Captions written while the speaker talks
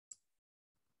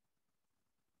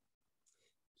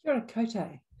Kia ora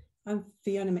koutou. I'm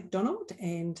Fiona McDonald,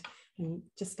 and I'm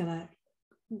just going to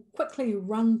quickly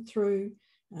run through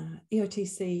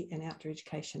EOTC and outdoor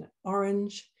education at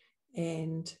Orange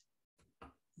and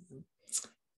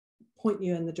point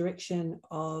you in the direction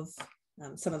of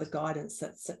some of the guidance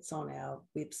that sits on our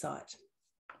website,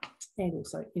 and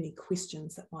also any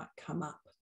questions that might come up.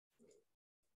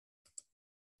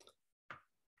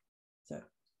 So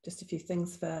just a few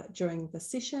things for during the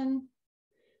session.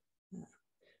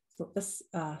 Thought this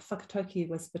whakatauki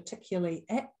was particularly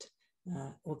apt,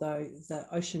 although the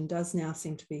ocean does now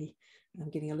seem to be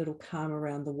getting a little calm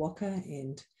around the waka,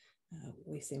 and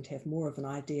we seem to have more of an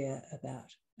idea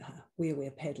about where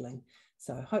we're paddling.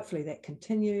 So hopefully that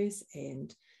continues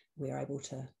and we're able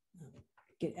to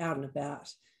get out and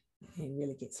about and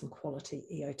really get some quality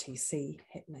EOTC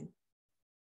happening.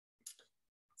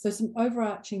 So some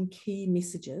overarching key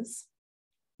messages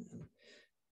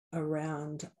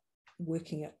around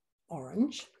working at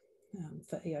Orange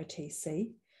for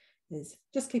EOTC is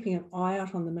just keeping an eye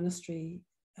out on the ministry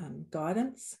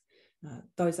guidance.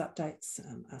 Those updates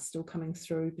are still coming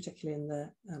through, particularly in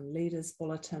the leaders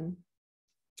bulletin.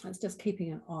 It's just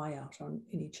keeping an eye out on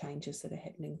any changes that are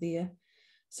happening there.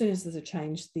 As soon as there's a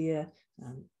change there,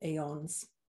 EONS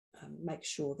make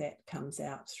sure that comes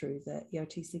out through the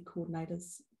EOTC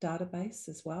coordinators database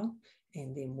as well,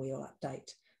 and then we'll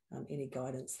update any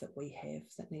guidance that we have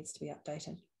that needs to be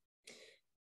updated.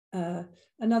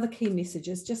 Another key message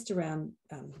is just around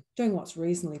doing what's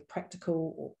reasonably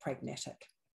practical or pragmatic.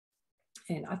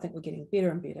 And I think we're getting better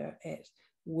and better at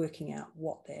working out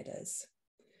what that is.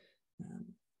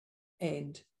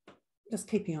 And just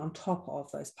keeping on top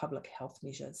of those public health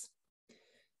measures.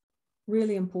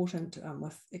 Really important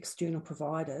with external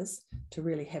providers to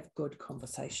really have good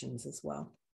conversations as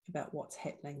well about what's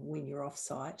happening when you're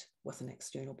off-site with an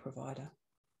external provider.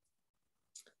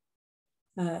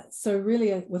 So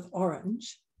really with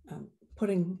Orange,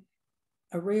 putting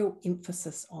a real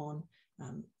emphasis on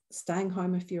staying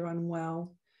home if you're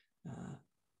unwell,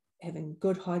 having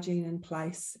good hygiene in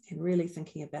place, and really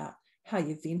thinking about how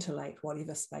you ventilate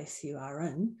whatever space you are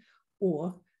in,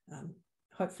 or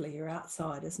hopefully you're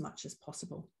outside as much as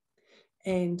possible.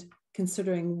 And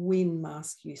considering when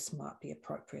mask use might be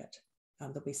appropriate.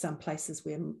 There'll be some places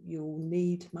where you'll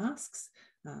need masks,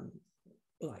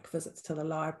 like visits to the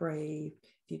library,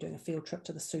 if you're doing a field trip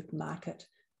to the supermarket,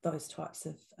 those types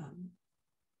of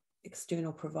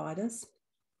external providers.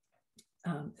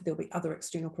 There'll be other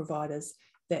external providers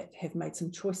that have made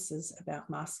some choices about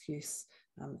mask use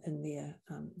in their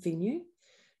venue.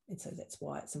 And so that's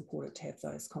why it's important to have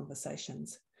those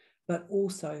conversations. But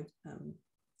also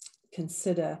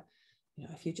consider,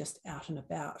 if you're just out and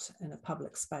about in a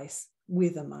public space,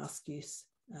 whether mask use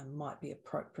might be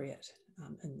appropriate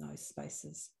in those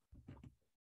spaces.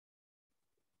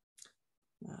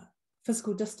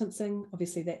 Physical distancing,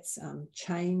 obviously that's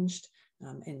changed,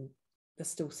 and there's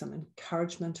still some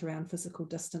encouragement around physical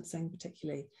distancing,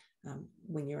 particularly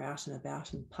when you're out and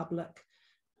about in public,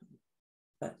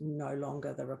 but no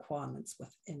longer the requirements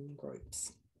within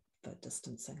groups for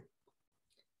distancing.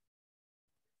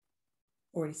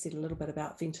 Already said a little bit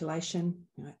about ventilation,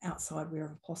 outside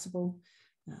wherever possible.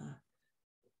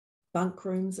 Bunk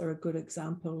rooms are a good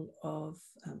example of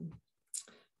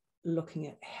looking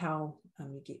at how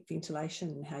you get ventilation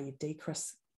and how you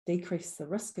decrease the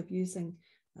risk of using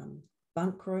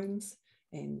bunk rooms,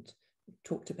 and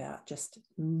talked about just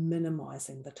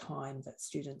minimising the time that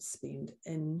students spend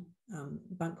in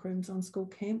bunk rooms on school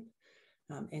camp,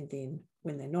 and then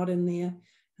when they're not in there,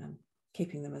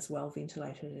 keeping them as well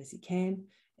ventilated as you can,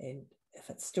 and if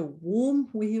it's still warm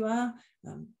where you are,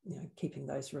 keeping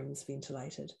those rooms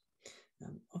ventilated.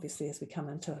 Obviously, as we come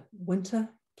into winter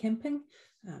camping,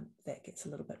 that gets a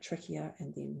little bit trickier,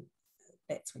 and then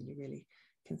that's when you really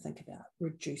can think about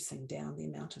reducing down the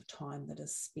amount of time that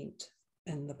is spent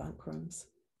in the bunk rooms.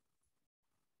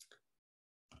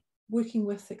 Working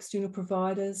with external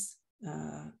providers,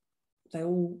 they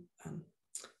all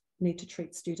need to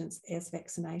treat students as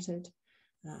vaccinated.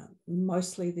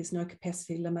 Mostly there's no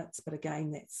capacity limits, but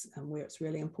again, that's where it's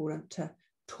really important to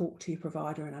talk to your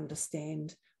provider and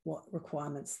understand what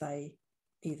requirements they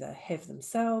either have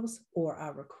themselves or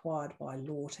are required by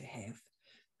law to have.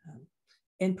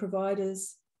 And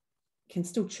providers can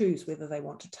still choose whether they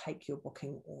want to take your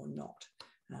booking or not.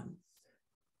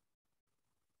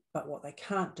 But what they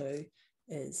can't do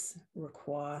is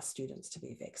require students to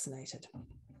be vaccinated.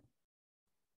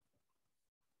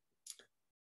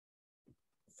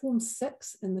 Form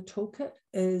 6 in the toolkit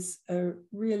is a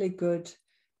really good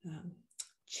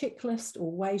checklist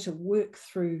or way to work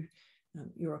through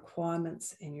your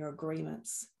requirements and your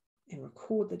agreements and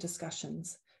record the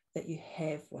discussions that you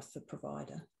have with the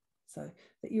provider, so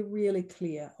that you're really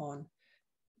clear on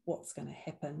what's going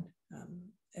to happen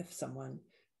if someone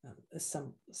is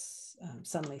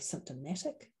suddenly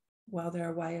symptomatic while they're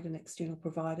away at an external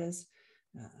provider's,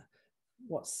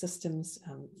 what systems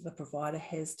the provider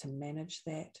has to manage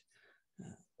that,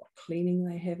 what cleaning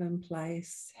they have in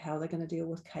place, how they're going to deal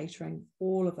with catering,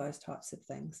 all of those types of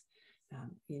things.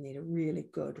 You need a really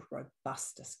good,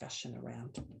 robust discussion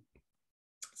around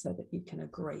so that you can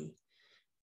agree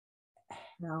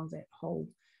how that whole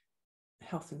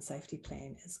health and safety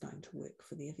plan is going to work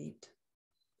for the event.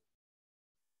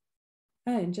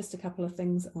 And just a couple of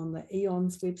things on the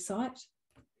EON's website.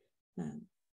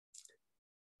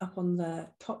 Up on the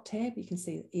top tab, you can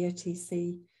see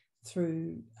EOTC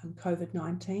through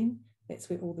COVID-19. That's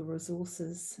where all the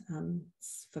resources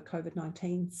for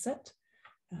COVID-19 sit.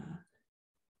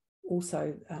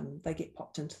 Also, they get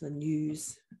popped into the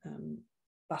news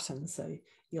button, so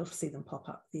you'll see them pop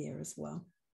up there as well.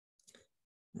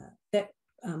 That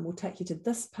will take you to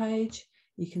this page.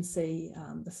 You can see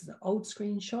this is an old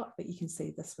screenshot, but you can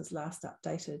see this was last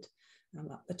updated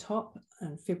up the top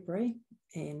in February,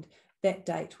 and that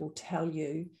date will tell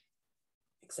you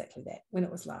exactly that, when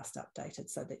it was last updated,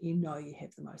 so that you know you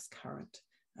have the most current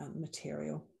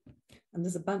material. And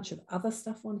there's a bunch of other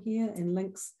stuff on here and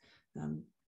links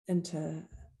into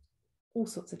all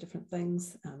sorts of different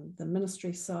things. The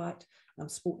ministry site,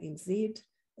 Sport NZ,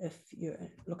 if you're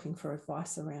looking for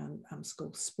advice around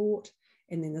school sport.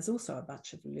 And then there's also a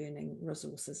bunch of learning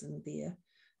resources in there,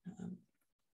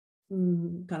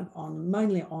 kind of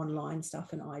mainly online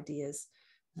stuff and ideas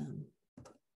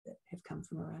that have come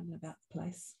from around and about the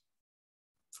place.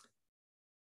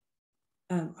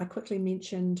 I quickly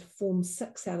mentioned Form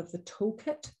 6 out of the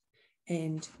toolkit,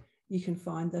 and you can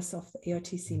find this off the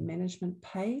EOTC management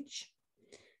page.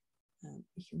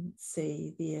 You can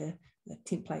see there the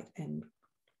template and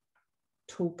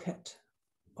toolkit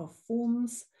of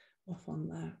forms off on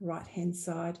the right hand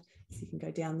side. So you can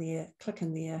go down there, click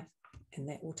in there, and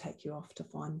that will take you off to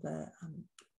find the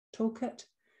toolkit.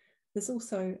 There's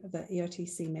also the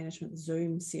EOTC management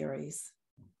Zoom series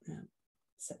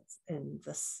sits in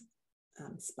this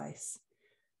space.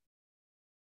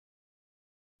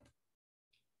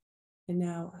 And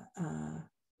now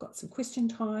got some question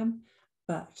time,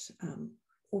 but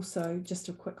also just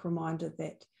a quick reminder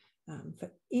that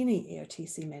for any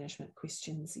EOTC management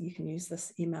questions, you can use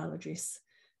this email address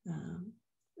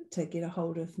to get a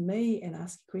hold of me and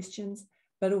ask questions,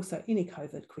 but also any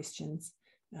COVID questions.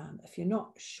 If you're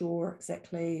not sure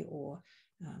exactly, or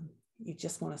you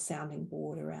just want a sounding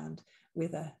board around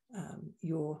whether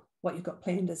what you've got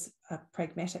planned is a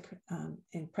pragmatic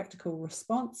and practical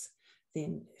response,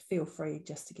 then feel free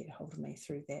just to get a hold of me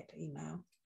through that email.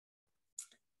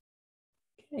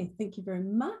 Okay, thank you very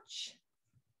much.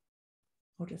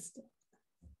 I'll just